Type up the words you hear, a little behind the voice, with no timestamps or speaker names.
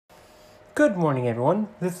Good morning, everyone.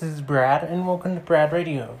 This is Brad, and welcome to Brad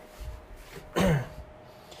Radio.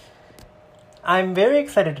 I'm very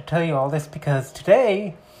excited to tell you all this because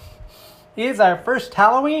today is our first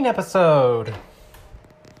Halloween episode.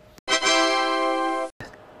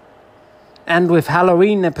 And with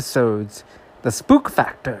Halloween episodes, the spook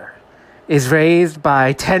factor is raised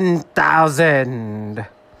by 10,000.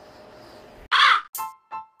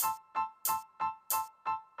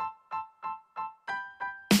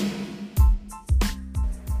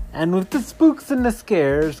 And with the spooks and the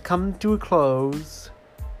scares come to a close,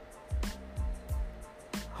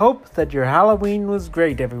 hope that your Halloween was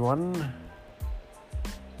great, everyone.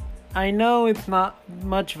 I know it's not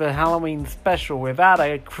much of a Halloween special without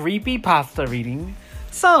a creepypasta reading,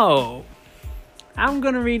 so I'm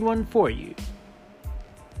gonna read one for you.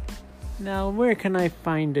 Now, where can I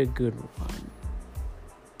find a good one?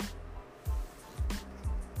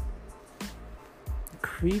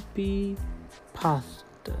 Creepypasta.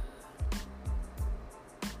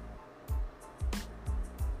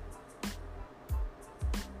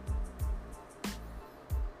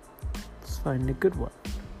 Let's find a good one.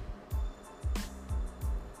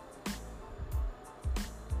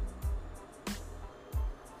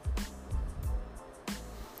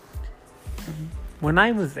 When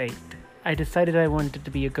I was 8, I decided I wanted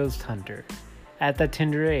to be a ghost hunter. At that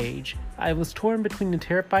tender age, I was torn between the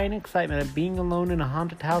terrifying excitement of being alone in a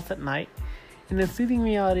haunted house at night and the soothing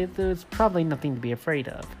reality that there was probably nothing to be afraid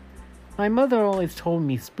of. My mother always told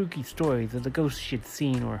me spooky stories of the ghosts she'd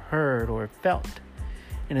seen or heard or felt,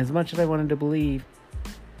 and as much as I wanted to believe,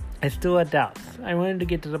 I still had doubts. I wanted to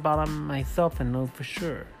get to the bottom myself and know for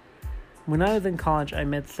sure. When I was in college, I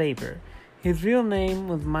met Saber. His real name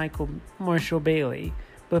was Michael Marshall Bailey,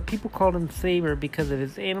 but people called him Saber because of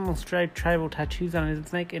his animal-striped tribal tattoos on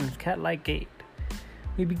his neck and his cat-like gait.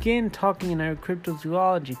 We began talking in our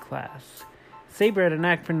cryptozoology class. Saber had a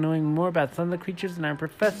knack for knowing more about some of the creatures than our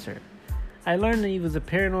professor. I learned that he was a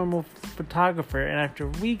paranormal photographer, and after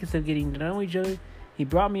weeks of getting to know each other, he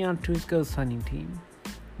brought me onto his ghost hunting team.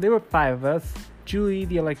 There were 5 of us: Julie,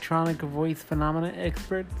 the electronic voice phenomena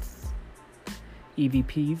experts,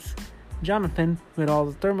 EVPs, Jonathan, who had all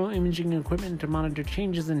the thermal imaging equipment to monitor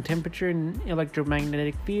changes in temperature and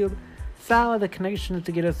electromagnetic field, Sal had the connections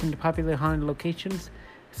to get us into popular haunted locations,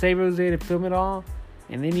 Saber was there to film it all,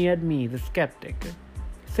 and then you had me, the skeptic.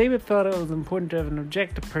 Saber felt it was important to have an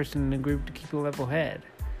objective person in the group to keep a level head.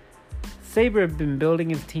 Saber had been building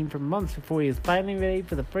his team for months before he was finally ready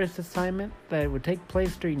for the first assignment that would take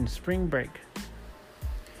place during spring break.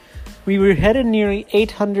 We were headed nearly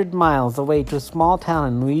 800 miles away to a small town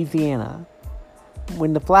in Louisiana.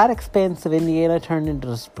 When the flat expanse of Indiana turned into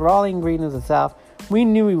the sprawling green of the South, we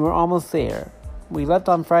knew we were almost there. We left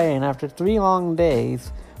on Friday, and after 3 long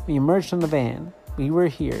days, we emerged from the van. We were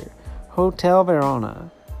here. Hotel Verona.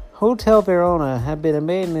 Hotel Verona had been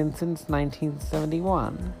abandoned since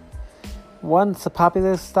 1971. Once a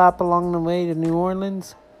popular stop along the way to New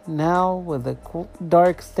Orleans, now was a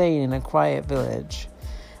dark stain in a quiet village.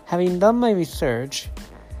 Having done my research,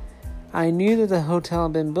 I knew that the hotel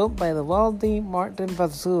had been built by the wealthy Martin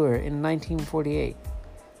Vasseur in 1948.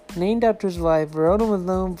 Named after his wife, Verona was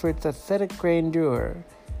known for its aesthetic grandeur,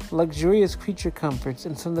 luxurious creature comforts,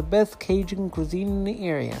 and some of the best Cajun cuisine in the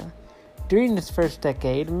area. During this first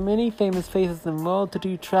decade, many famous faces and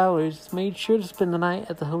well-to-do travelers made sure to spend the night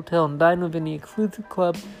at the hotel and dine within the exclusive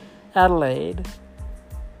club Adelaide.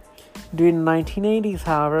 During the 1980s,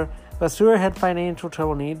 however, Vasseur had financial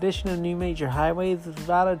trouble, and the addition of new major highways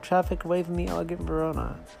routed traffic away from the elegant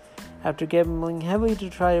Verona. After gambling heavily to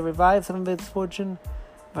try to revive some of its fortune,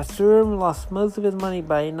 Vasseur lost most of his money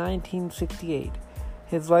by 1968.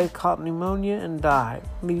 His wife caught pneumonia and died,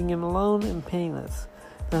 leaving him alone and penniless.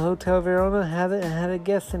 The Hotel Verona hadn't had a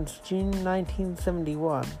guest since June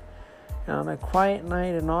 1971, and on a quiet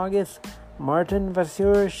night in August, Martin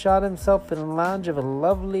Vasseur shot himself in the lounge of a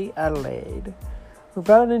lovely Adelaide.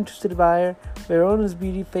 Without an interested buyer, Verona's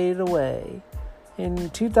beauty faded away. In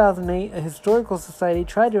 2008, a historical society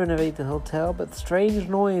tried to renovate the hotel, but strange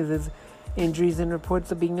noises, injuries, and reports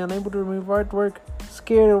of being unable to remove artwork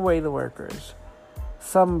scared away the workers.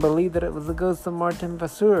 Some believed that it was the ghost of Martin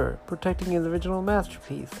Vasseur protecting his original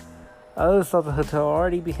masterpiece. Others thought the hotel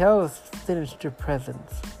already beheld a sinister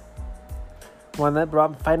presence, one that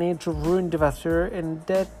brought financial ruin to Vasseur and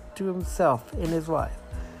death to himself and his wife.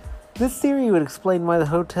 This theory would explain why the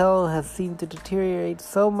hotel has seemed to deteriorate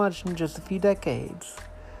so much in just a few decades.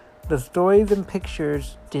 The stories and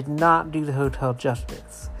pictures did not do the hotel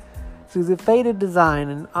justice. Through the faded design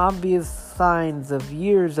and obvious signs of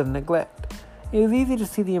years of neglect, it is easy to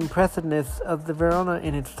see the impressiveness of the Verona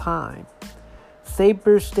in its time.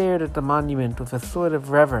 Saber stared at the monument with a sort of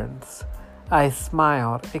reverence. I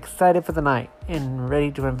smiled, excited for the night, and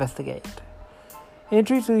ready to investigate.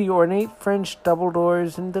 Entering through the ornate French double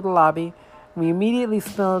doors into the lobby, we immediately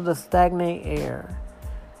smelled the stagnant air.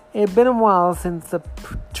 It had been a while since the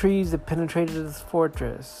trees had penetrated this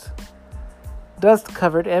fortress. Dust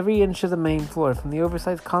covered every inch of the main floor, from the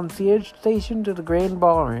oversized concierge station to the grand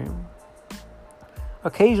ballroom.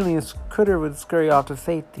 Occasionally, a critter would scurry off to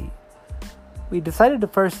safety. We decided to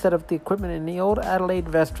first set up the equipment in the old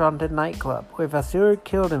Adelaide restaurant and nightclub, where Vasseur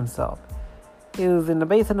killed himself. It was in the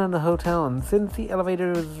basement of the hotel, and since the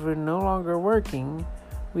elevators were no longer working,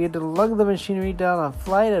 we had to lug the machinery down a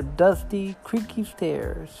flight of dusty, creaky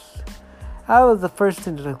stairs. I was the first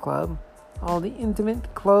into the club. All the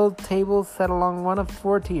intimate, clothed tables sat along one of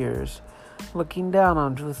 4 tiers, looking down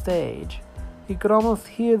onto the stage. You could almost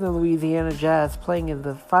hear the Louisiana jazz playing as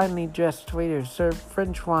the finely dressed waiters served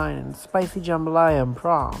French wine and spicy jambalaya and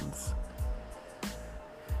prawns.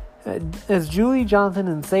 As Julie, Jonathan,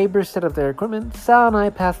 and Saber set up their equipment, Sal and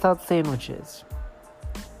I passed out sandwiches.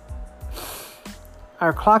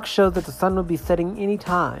 Our clock showed that the sun would be setting any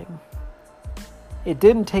time. It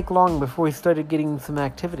didn't take long before we started getting some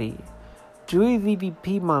activity. Julie's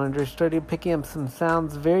EVP monitor started picking up some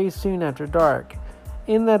sounds very soon after dark.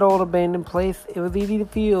 In that old abandoned place, it was easy to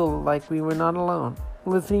feel like we were not alone,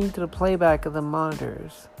 listening to the playback of the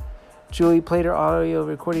monitors. Julie played her audio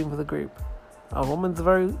recording for the group. A woman's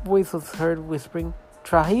voice was heard whispering,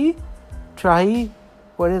 "Trahi? Trahi?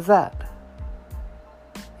 What is that?"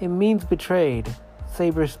 "It means betrayed,"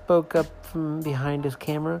 Saber spoke up from behind his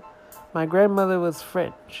camera. "My grandmother was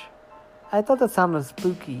French." I thought that sounded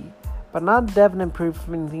spooky, but not definite proof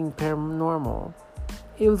of anything paranormal.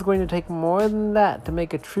 It was going to take more than that to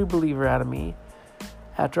make a true believer out of me.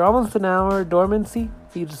 After almost an hour of dormancy,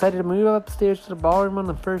 we decided to move upstairs to the ballroom on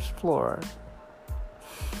the first floor.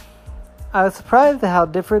 I was surprised at how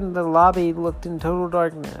different the lobby looked in total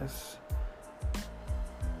darkness.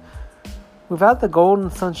 Without the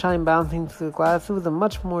golden sunshine bouncing through the glass, it was a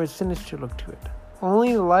much more sinister look to it.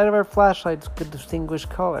 Only the light of our flashlights could distinguish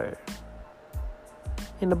color.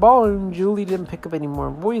 In the ballroom, Julie didn't pick up any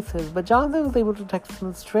more voices, but Jonathan was able to detect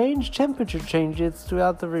some strange temperature changes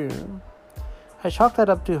throughout the room. I chalked that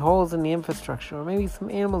up to holes in the infrastructure, or maybe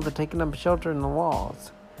some animals had taken up shelter in the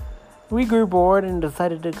walls. We grew bored and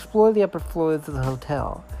decided to explore the upper floors of the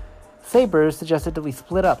hotel. Saber suggested that we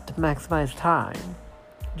split up to maximize time.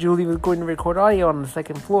 Julie was going to record audio on the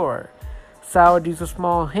 2nd floor. Sal would use a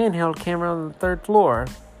small handheld camera on the 3rd floor.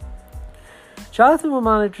 Jonathan would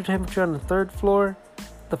monitor temperature on the 3rd floor,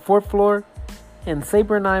 the 4th floor, and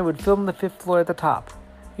Saber and I would film the 5th floor at the top.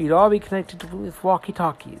 We'd all be connected with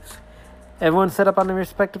walkie-talkies. "Everyone set up on their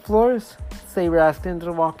respective floors?" Saber asked into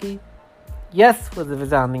the walkie. "Yes," was the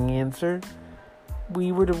resounding answer.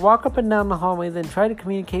 We were to walk up and down the hallway, then try to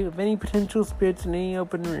communicate with any potential spirits in any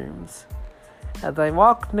open rooms. As I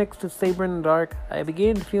walked next to Saber in the dark, I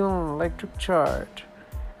began to feel an electric charge.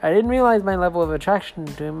 I didn't realize my level of attraction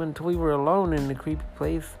to him until we were alone in the creepy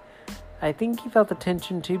place. I think he felt the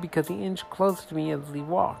tension too, because he inched closer to me as he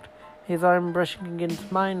walked, his arm brushing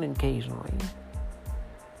against mine occasionally.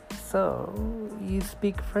 "So, you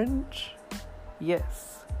speak French?"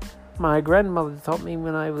 "Yes. My grandmother taught me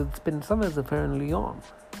when I would spend summers with her in Lyon."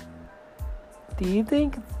 Do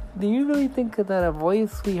you really think that a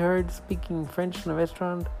voice we heard speaking French in a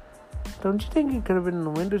restaurant, don't you think it could have been the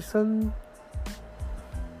winter sun?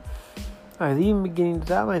 I was even beginning to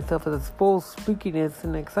doubt myself as the full spookiness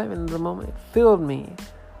and excitement of the moment filled me.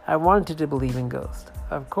 I wanted to believe in ghosts.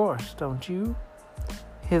 Of course, don't you?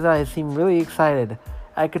 His eyes seemed really excited.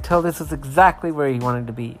 I could tell this was exactly where he wanted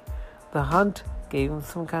to be. The hunt gave him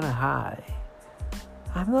some kind of high.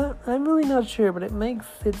 I'm really not sure, but it makes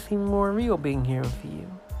it seem more real being here with you."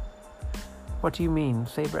 "What do you mean?"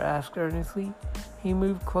 Saber asked earnestly. He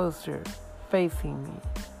moved closer, facing me.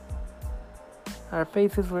 Our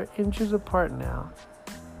faces were inches apart now.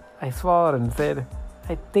 I swallowed and said,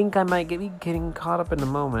 "I think I might be getting caught up in the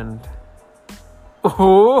moment."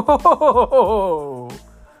 "Oh!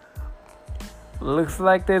 Looks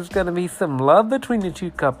like there's gonna be some love between the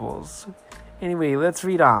two couples. Anyway, let's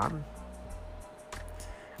read on."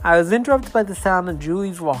 I was interrupted by the sound of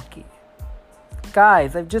Julie's walkie.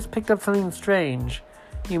 "Guys, I've just picked up something strange.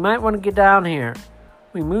 You might want to get down here."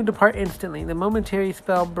 We moved apart instantly, the momentary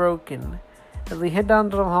spell broken. As we head down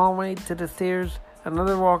to the hallway to the stairs,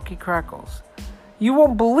 another walkie crackles. "You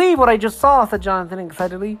won't believe what I just saw," said Jonathan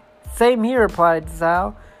excitedly. "Same here," replied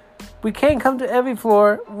Sal. "We can't come to every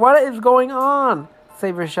floor. What is going on?"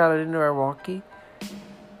 Saber shouted into our walkie.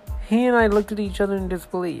 He and I looked at each other in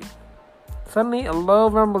disbelief. Suddenly, a low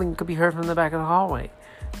rumbling could be heard from the back of the hallway,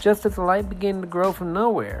 just as the light began to grow from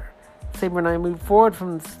nowhere. Saber and I moved forward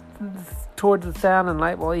towards the sound and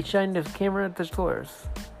light while he shined his camera at the source.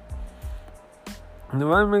 The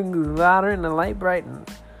rumbling grew louder and the light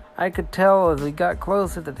brightened. I could tell as we got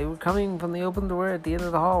closer that they were coming from the open door at the end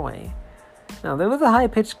of the hallway. Now, there was a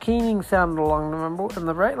high-pitched keening sound along the rumble, and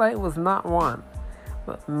the bright light was not one,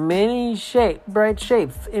 but many bright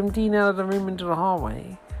shapes emptying out of the room into the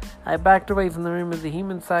hallway. I backed away from the room as the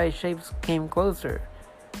human-sized shapes came closer.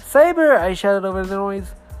 "Saber!" I shouted over the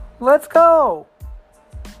noise. "Let's go!"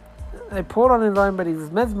 I pulled on his arm, but he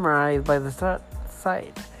was mesmerized by the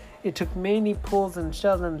sight. It took many pulls and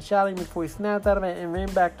shoves and shouting before he snapped out of it and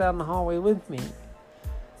ran back down the hallway with me.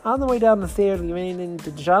 On the way down the stairs, we ran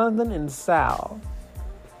into Jonathan and Sal.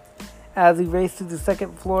 As we raced to the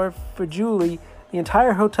second floor for Julie, the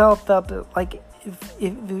entire hotel felt like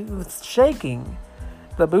it was shaking.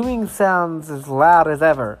 The booming sounds as loud as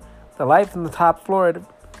ever. The light from the top floor had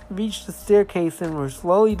reached the staircase and were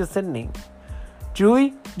slowly descending.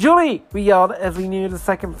 "Julie! Julie!" we yelled as we neared the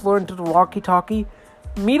second floor into the walkie-talkie.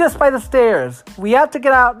 "Meet us by the stairs. We have to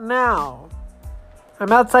get out now."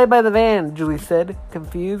 "I'm outside by the van," Julie said,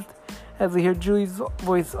 confused, as we heard Julie's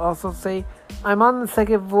voice also say, "I'm on the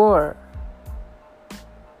second floor.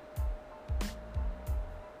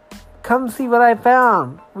 Come see what I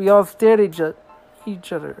found." We all stared at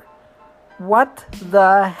each other. "What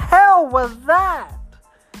the hell was that?"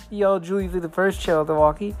 yelled Julie through the first channel of the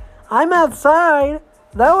walkie. "I'm outside.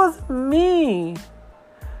 That was me."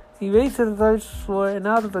 He raced to the third floor and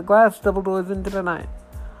out of the glass double doors into the night.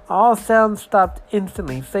 All sounds stopped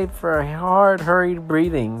instantly, save for a hard, hurried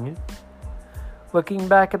breathing. Looking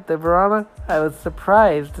back at the veranda, I was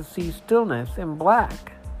surprised to see stillness and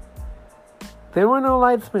black. There were no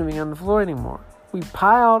lights moving on the floor anymore. We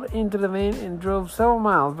piled into the van and drove several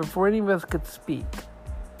miles before any of us could speak.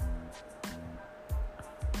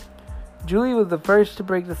 Julie was the first to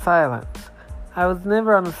break the silence. I was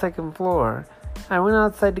never on the second floor. I went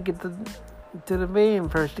outside to get to the van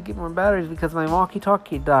first to get more batteries because my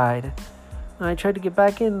walkie-talkie died. When I tried to get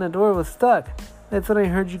back in, the door was stuck. That's when I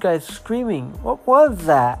heard you guys screaming. What was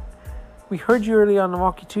that? We heard you early on the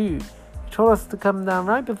walkie too. You told us to come down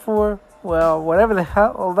right before, well, whatever the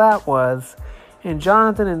hell that was. And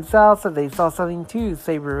Jonathan and Sal said they saw something too,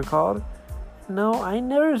 Saber recalled. "No, I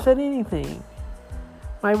never said anything."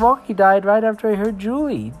 "My walkie died right after I heard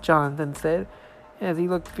Julie," Jonathan said, as he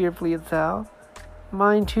looked fearfully at Sal.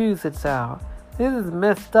 "Mine too," said Sal. "This is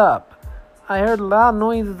messed up. I heard loud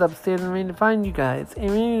noises upstairs and ran to find you guys, and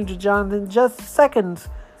ran into Jonathan just seconds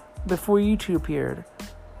before you two appeared.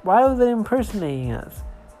 Why was it impersonating us?"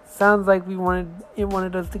 "Sounds like it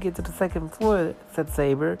wanted us to get to the second floor," said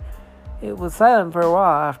Saber. "It was silent for a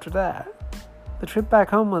while after that. The trip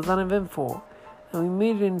back home was uneventful, and we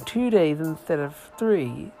made it in 2 days instead of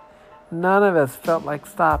 3. None of us felt like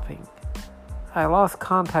stopping. I lost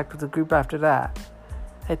contact with the group after that.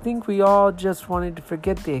 I think we all just wanted to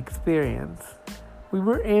forget the experience. We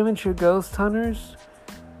were amateur ghost hunters,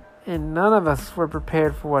 and none of us were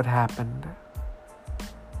prepared for what happened."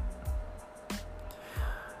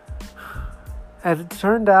 As it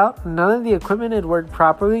turned out, none of the equipment had worked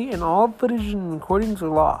properly, and all footage and recordings were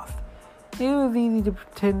lost. It was easy to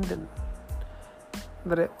pretend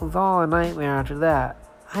that it was all a nightmare after that.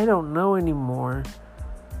 I don't know anymore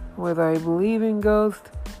whether I believe in ghosts,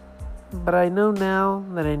 but I know now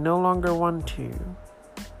that I no longer want to.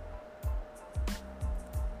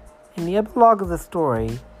 In the epilogue of the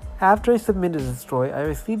story, after I submitted the story, I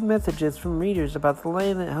received messages from readers about the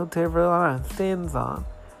land that Hotel Verona stands on.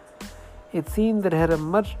 It seemed that it had a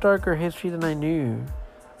much darker history than I knew.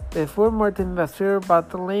 Before Martin Vasseur bought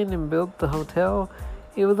the land and built the hotel,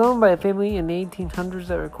 it was owned by a family in the 1800s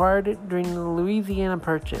that acquired it during the Louisiana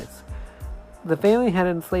Purchase. The family had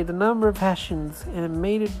enslaved a number of Haitians and had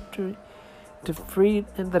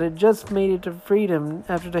just made it to freedom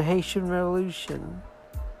after the Haitian Revolution.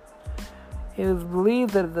 It was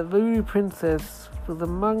believed that the Voodoo Princess was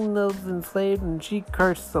among those enslaved and she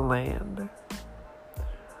cursed the land.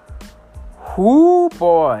 Whoo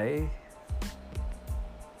boy!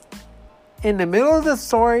 In the middle of the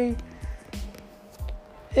story,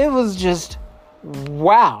 it was just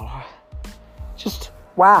wow. Just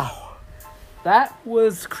wow. That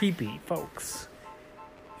was creepy, folks.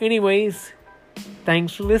 Anyways,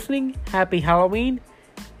 thanks for listening. Happy Halloween.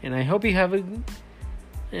 And I hope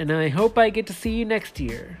I get to see you next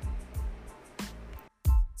year.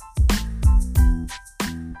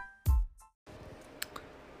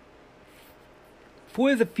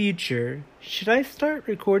 For the future, should I start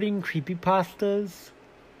recording creepypastas?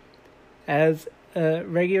 As a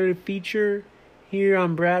regular feature here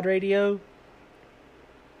on Brad Radio,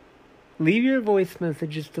 leave your voice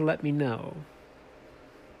messages to let me know.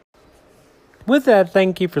 With that,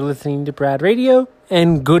 thank you for listening to Brad Radio,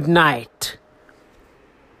 and good night.